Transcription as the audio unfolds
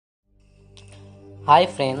Hi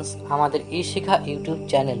friends, আমাদের ই শিখা YouTube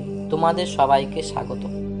channel তোমাদের সবাইকে স্বাগত।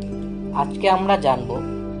 আজকে আমরা জানব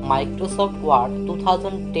মাইক্রোসফট ওয়ার্ড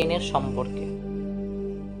 2010 সম্পর্কে।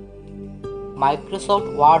 মাইক্রোসফট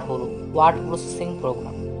ওয়ার্ড হলো ওয়ার্ড প্রসেসিং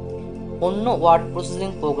প্রোগ্রাম। অন্য ওয়ার্ড প্রসেসিং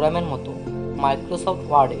প্রোগ্রামের মতো মাইক্রোসফট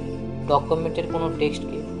ওয়ার্ডে ডকুমেন্টের কোনো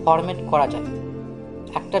টেক্সটকে ফরম্যাট করা যায়।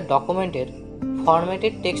 একটা ডকুমেন্টের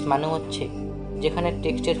ফরম্যাটেড টেক্সট মানে হচ্ছে যেখানে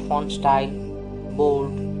টেক্সটের font style,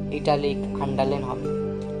 bold, italic, underline হবে,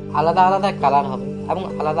 আলাদা আলাদা কালার হবে এবং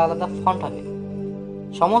আলাদা আলাদা ফন্ট হবে।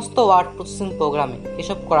 সমস্ত ওয়ার্ড প্রসেসিং প্রোগ্রামে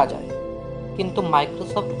এসব করা যায়, কিন্তু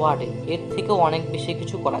মাইক্রোসফট ওয়ার্ডে এর থেকেও অনেক বেশি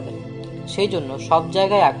কিছু করা যায়। সেই জন্য সব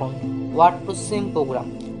জায়গায় এখন word processing programme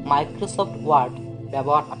Microsoft word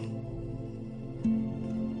ব্যবহার হয়।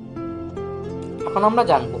 এখন আমরা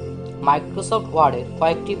জানব মাইক্রোসফট ওয়ার্ডের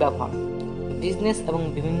কয়েকটি ব্যবহার। বিজনেস এবং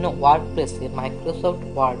বিভিন্ন ওয়ার্ক প্লেসে মাইক্রোসফট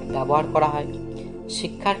ওয়ার্ড ব্যবহার করা হয়,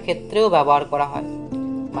 শিক্ষার ক্ষেত্রেও ব্যবহার করা হয়।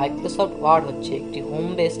 মাইক্রোসফট ওয়ার্ড হচ্ছে একটি হোম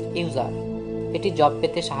বেসড ইউজার। এটি জব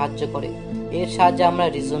পেতে সাহায্য করে। এর সাহায্যে আমরা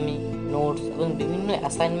রিজুমি, নোটস এবং বিভিন্ন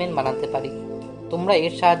অ্যাসাইনমেন্ট বানাতে পারি। তোমরা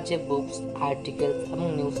এর সাহায্যে বুকস, আর্টিকেলস এবং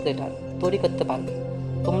নিউজ লেটার তৈরি করতে পারবে।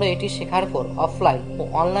 তোমরা এটি শেখার পর অফলাইন ও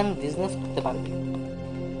অনলাইন বিজনেস করতে পারবে।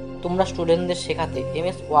 তোমরা স্টুডেন্টদের শেখাতে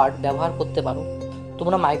এমএস ওয়ার্ড ব্যবহার করতে পারো।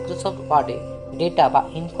 তোমরা মাইক্রোসফট ওয়ার্ডে ডেটা বা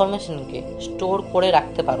ইনফরমেশনকে স্টোর করে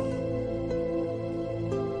রাখতে পারো।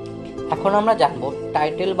 এখন আমরা জানব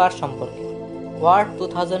টাইটেল বার সম্পর্কে। ওয়ার্ড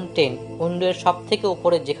 2010 উইন্ডোর সব থেকে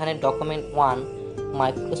উপরে যেখানে ডকুমেন্ট 1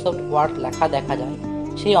 মাইক্রোসফট ওয়ার্ড লেখা দেখা যায়,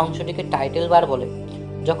 সেই অংশটিকে টাইটেল বার বলে।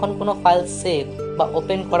 যখন কোনো ফাইল সেভ বা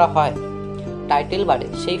ওপেন করা হয়, টাইটেল বারে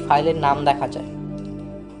সেই ফাইলের নাম দেখা যায়।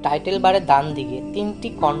 টাইটেল বারের ডান দিকে 3টি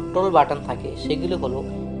কন্ট্রোল বাটন থাকে, সেগুলো হলো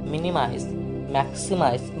মিনিমাইজ,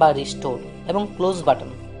 ম্যাক্সিমাইজ বা রিস্টোর এবং ক্লোজ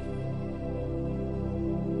বাটন।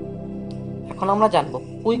 এখন আমরা জানব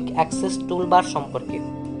কুইক অ্যাক্সেস টুলবার সম্পর্কে।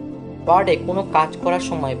 ওয়ার্ডে কোনো কাজ করার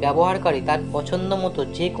সময় ব্যবহারকারী তার পছন্দ মতো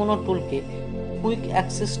যে কোনো টুলকে কুইক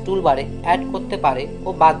অ্যাক্সেস টুলবারে অ্যাড করতে পারে ও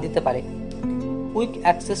বাদ দিতে পারে। কুইক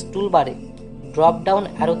অ্যাক্সেস টুলবারে ড্রপ ডাউন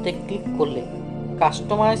অ্যারোতে ক্লিক করলে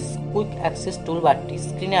কাস্টমাইজ কুইক অ্যাক্সেস টুলবারটি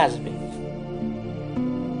স্ক্রিনে আসবে।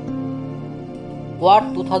 ওয়ার্ড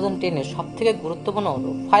 2010 সবথেকে গুরুত্বপূর্ণ হলো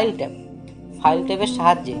ফাইল ট্যাব। ফাইল ট্যাবের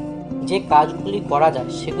সাহায্যে যে কাজগুলি করা যায়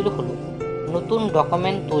সেগুলো হলো নতুন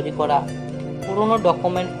ডকুমেন্ট তৈরি করা, পুরনো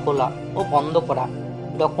ডকুমেন্ট খোলা ও বন্ধ করা,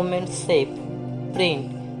 ডকুমেন্ট সেভ, প্রিন্ট,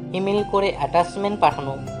 ইমেল করে অ্যাটাচমেন্ট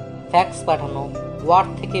পাঠানো, ফ্যাক্স পাঠানো, ওয়ার্ড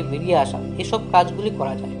থেকে বেরিয়ে আসা, এসব কাজগুলি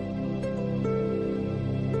করা যায়।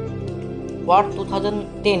 ওয়ার্ড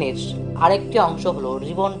 2010 আরেকটি অংশ হলো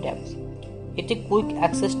রিবন ট্যাব। এটি কুইক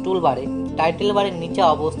অ্যাক্সেস টুলবারে টাইটেল বারের নিচে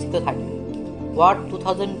অবস্থিত থাকে। Word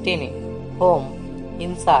 2010 home,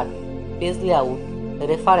 insert, page layout,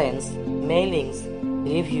 reference, Mailings,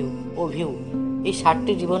 review ও ভিউ, এই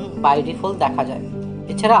 7টি রিবন বাই ডিফল্ট দেখা যায়।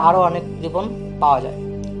 এছাড়া আরও অনেক রিবন পাওয়া যায়।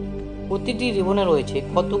 প্রতিটি রিবনে রয়েছে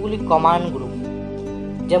কতগুলি কমান্ড গ্রুপ,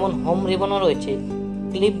 যেমন হোম রিবনে রয়েছে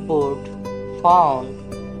ক্লিপবোর্ড, ফন্ট,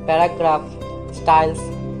 প্যারাগ্রাফ, স্টাইলস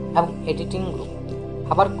এবং এডিটিং গ্রুপ।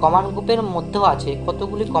 আবার কমান্ড গ্রুপের মধ্যেও আছে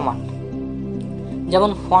কতগুলি কমান্ড,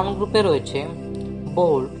 যেমন ফন্ট গ্রুপে রয়েছে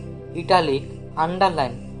bold, italic,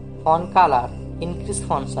 underline, font colour, increase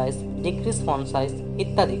font size, decrease font size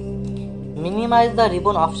ইত্যাদি। মিনিমাইজ দ্য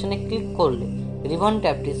রিবন অপশনে ক্লিক করলে রিবন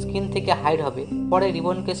ট্যাবটি স্ক্রিন থেকে হাইড হবে। পরে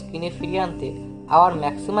রিবনকে স্ক্রিনে ফিরিয়ে আনতে আবার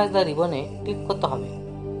ম্যাক্সিমাইজ দ্য রিবনে ক্লিক করতে হবে।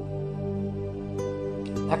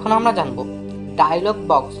 এখন আমরা জানব ডায়লগ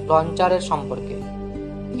বক্স লঞ্চারের সম্পর্কে।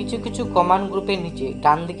 কিছু কিছু কমান্ড গ্রুপের নিচে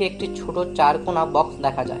ডান দিকে একটি ছোট 4 কোণা বক্স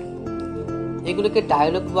দেখা যায়। এগুলোকে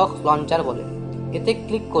ডায়লগ বক্স লঞ্চার বলে। এতে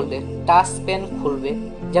ক্লিক করলে টাস্ক পেন খুলবে।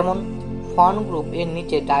 যেমন ফন্ট গ্রুপ এর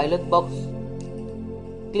নিচে ডায়লগ বক্স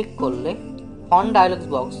ক্লিক করলে ফন্ট ডায়লগ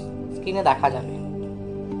বক্স স্ক্রিনে দেখা যাবে।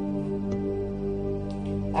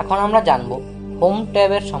 এখন আমরা জানব হোম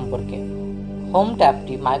ট্যাবের সম্পর্কে। হোম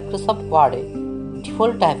ট্যাবটি মাইক্রোসফট ওয়ার্ডে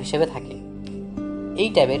ডিফল্ট ট্যাব হিসেবে থাকে। এই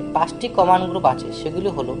ট্যাবের 5টি কমান্ড গ্রুপ আছে, সেগুলি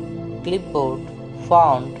হলো ক্লিপবোর্ড,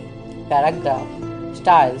 ফন্ট, প্যারাগ্রাফ,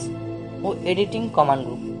 স্টাইলস ও এডিটিং কমান্ড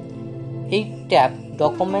গ্রুপ। এই ট্যাব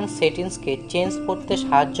ডকুমেন্ট সেটিংসকে চেঞ্জ করতে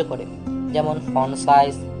সাহায্য করে, যেমন font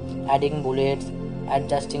size, adding bullets,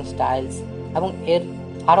 adjusting styles এবং এর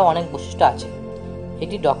আরও অনেক বৈশিষ্ট্য আছে।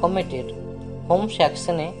 এটি ডকুমেন্টের হোম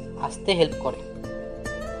সেকশনে আসতে হেল্প করে।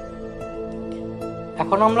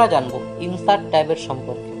 এখন আমরা জানব ইনসার্ট ট্যাবের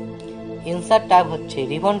সম্পর্কে। ইনসার্ট ট্যাব হচ্ছে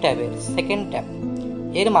রিবন ট্যাবের সেকেন্ড ট্যাব।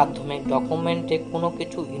 এর মাধ্যমে ডকুমেন্টে কোনো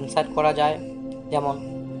কিছু ইনসার্ট করা যায়, যেমন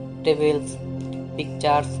tables,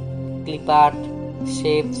 pictures, clip art,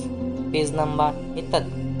 shapes, page number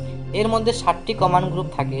ইত্যাদি। এর মধ্যে 7টি কমান্ড গ্রুপ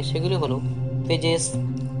থাকে, সেগুলি হলো pages,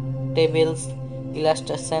 tables,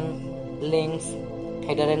 illustration, links,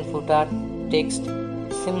 header and footer, text,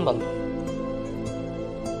 symbol.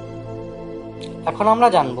 এখন আমরা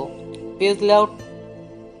জানব পেজ লেআউট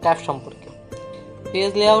ট্যাব সম্পর্কে।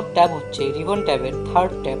 পেজ লেআউট ট্যাব হচ্ছে রিবন ট্যাবের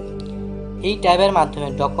থার্ড ট্যাব। এই ট্যাবের মাধ্যমে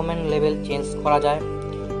ডকুমেন্ট লেভেল চেঞ্জ করা যায়,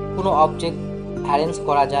 কোনো অবজেক্ট অ্যারেঞ্জ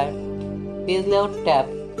করা যায়। পেজ লেআউট ট্যাব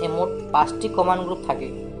এ মোট 5টি কমান্ড গ্রুপ থাকে।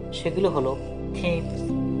 সেগুলো হলো theme,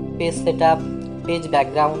 page setup, page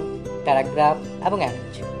background, paragraph এবং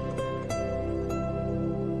অ্যারেঞ্জ।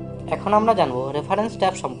 এখন আমরা জানব রেফারেন্স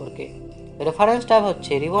ট্যাব সম্পর্কে। রেফারেন্স ট্যাব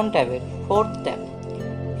হচ্ছে রিবন ট্যাবের ফোর্থ ট্যাব।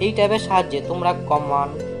 এই ট্যাবের সাহায্যে তোমরা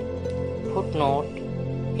command, footnote,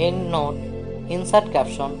 and note, insert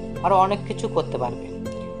caption আরও অনেক কিছু করতে পারবে।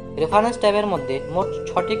 রেফারেন্স ট্যাবের মধ্যে মোট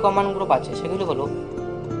 6টি কমান্ড গ্রুপ আছে। সেগুলো হলো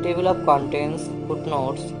table of contents,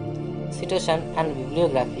 footnotes, সিটেশন and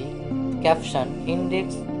bibliography, caption,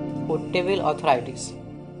 index, food table, অথরাইটিস।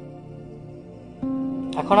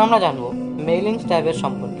 এখন আমরা জানব মেইলিংস ট্যাবের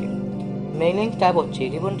সম্পর্কে। মেইলিংস ট্যাব হচ্ছে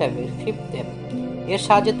রিবন ট্যাবের ফিফথ ট্যাব। এর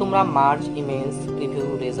সাহায্যে তোমরা মার্জ, ইমেলস, রিভিউ,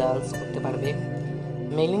 রেজাল্টস করতে পারবে।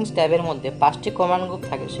 মেইলিংস ট্যাবের মধ্যে 5টি কমান্ড গ্রুপ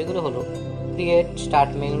থাকে। সেগুলো হলো create,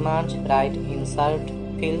 start mail merge, right, insert,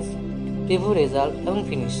 feels, review, result এবং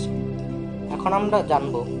ফিনিশ। এখন আমরা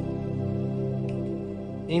জানব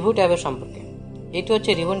রিভিউ ট্যাবের সম্পর্কে। এটি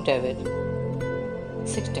হচ্ছে রিবন ট্যাবের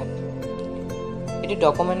সিক্স ট্যাব। এটি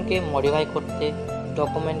ডকুমেন্টকে মডিফাই করতে,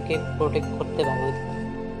 ডকুমেন্টকে প্রোটেক্ট করতে ব্যবহৃত হয়।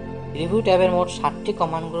 রিভিউ ট্যাবের মোট 7টি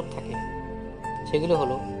কমান্ড গ্রুপ থাকে। সেগুলো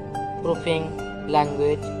হলো proofing,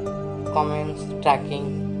 language, comments, tracking,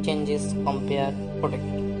 changes, compare, protect.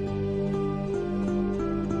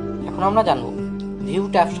 এখন আমরা জানব ভিউ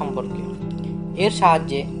ট্যাব সম্পর্কে। এর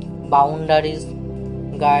সাহায্যে বাউন্ডারিজ,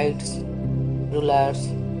 গাইডস, রুলার্স,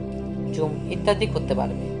 জুম ইত্যাদি করতে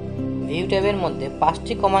পারবে। ভিউ ট্যাবের মধ্যে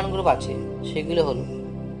 5টি কমান্ড গ্রুপ আছে। সেগুলো হলো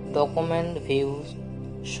ডকুমেন্ট ভিউ,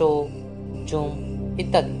 শো, জুম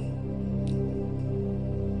ইত্যাদি।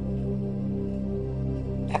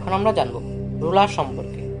 এখন আমরা জানব রুলার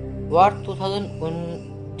সম্পর্কে। ওয়ার্ড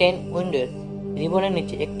 2010 উইন্ডোর রিবনের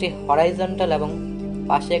নিচে একটি হরাইজন্টাল এবং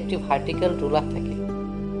পাশে একটি ভার্টিক্যাল রুলার থাকে।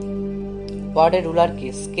 ওয়ার্ডের রুলারকে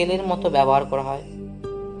স্কেলের মতো ব্যবহার করা হয়।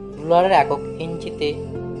 রুলারের একক ইঞ্চিতে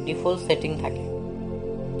ডিফল্ট সেটিং থাকে।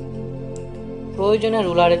 প্রয়োজনে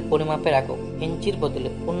রুলারের পরিমাপের একক ইঞ্চির বদলে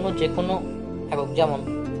অন্য যে কোনো একক যেমন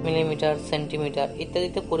মিলিমিটার, সেন্টিমিটার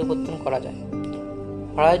ইত্যাদিতে পরিবর্তন করা যায়।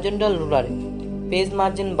 হরাইজন্টাল রুলারে পেজ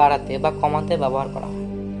মার্জিন বাড়াতে বা কমাতে ব্যবহার করা হয়।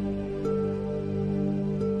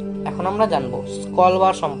 এখন আমরা জানব স্ক্রল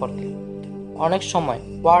বার সম্পর্কে। অনেক সময়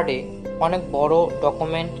ওয়ার্ডে অনেক বড়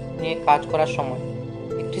ডকুমেন্ট নিয়ে কাজ করার সময়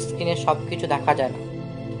একটি স্ক্রিনে সবকিছু দেখা যায় না।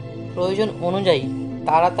 প্রয়োজন অনুযায়ী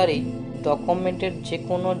তাড়াতাড়ি ডকুমেন্টের যে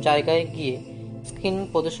কোনো জায়গায় গিয়ে স্ক্রিন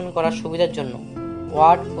প্রদর্শন করার সুবিধার জন্য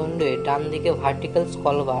ওয়ার্ড উইন্ডোয়ে ডান দিকে ভার্টিক্যাল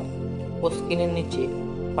স্ক্রল বার ও স্ক্রিনের নিচে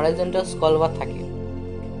হরাইজন্টাল স্ক্রল বার থাকে।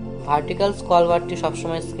 ভার্টিক্যাল স্ক্রল বারটি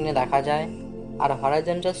সবসময় স্ক্রিনে দেখা যায় আর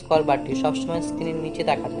হরাইজন্টাল স্ক্রল বারটি সবসময় স্ক্রিনের নিচে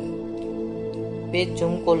দেখা যায়। পেজ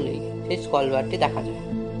জুম করলেই সেই স্ক্রল বারটি দেখা যায়।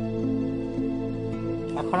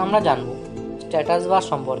 এখন আমরা জানব স্ট্যাটাস বার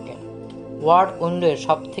সম্পর্কে। ওয়ার্ড উইন্ডোর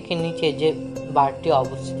সব থেকে নিচে যে বারটি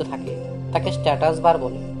অবস্থিত থাকে তাকে স্ট্যাটাস বার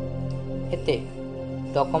বলে। এতে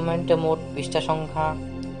ডকুমেন্টে মোট পৃষ্ঠা সংখ্যা,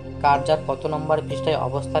 কার্যার কত নম্বর পৃষ্ঠায়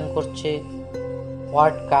অবস্থান করছে,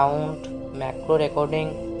 word count, macro recording,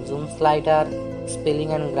 zoom slider, spelling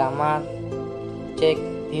and grammar, check,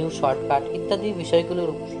 view shortcut ইত্যাদি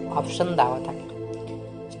বিষয়গুলোর অপশন দেওয়া থাকে।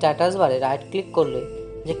 স্ট্যাটাস বারে রাইট ক্লিক করলে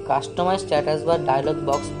যে customise status bar dialogue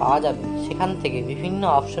box পাওয়া যাবে, সেখান থেকে বিভিন্ন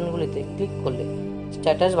অপশনগুলিতে ক্লিক করলে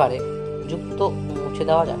স্ট্যাটাস বারে যুক্ত মুছে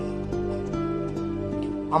দেওয়া যায়।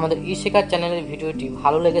 আমাদের ই-শেখার চ্যানেলের ভিডিওটি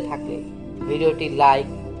ভালো লেগে থাকলে ভিডিওটি লাইক,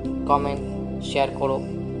 কমেন্ট, শেয়ার করো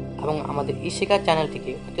এবং আমাদের ই-শেখার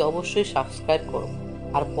চ্যানেলটিকে অতি অবশ্যই সাবস্ক্রাইব করো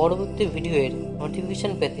আর পরবর্তী ভিডিওর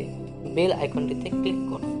নোটিফিকেশন পেতে বেল আইকনটিতে ক্লিক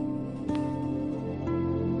করো।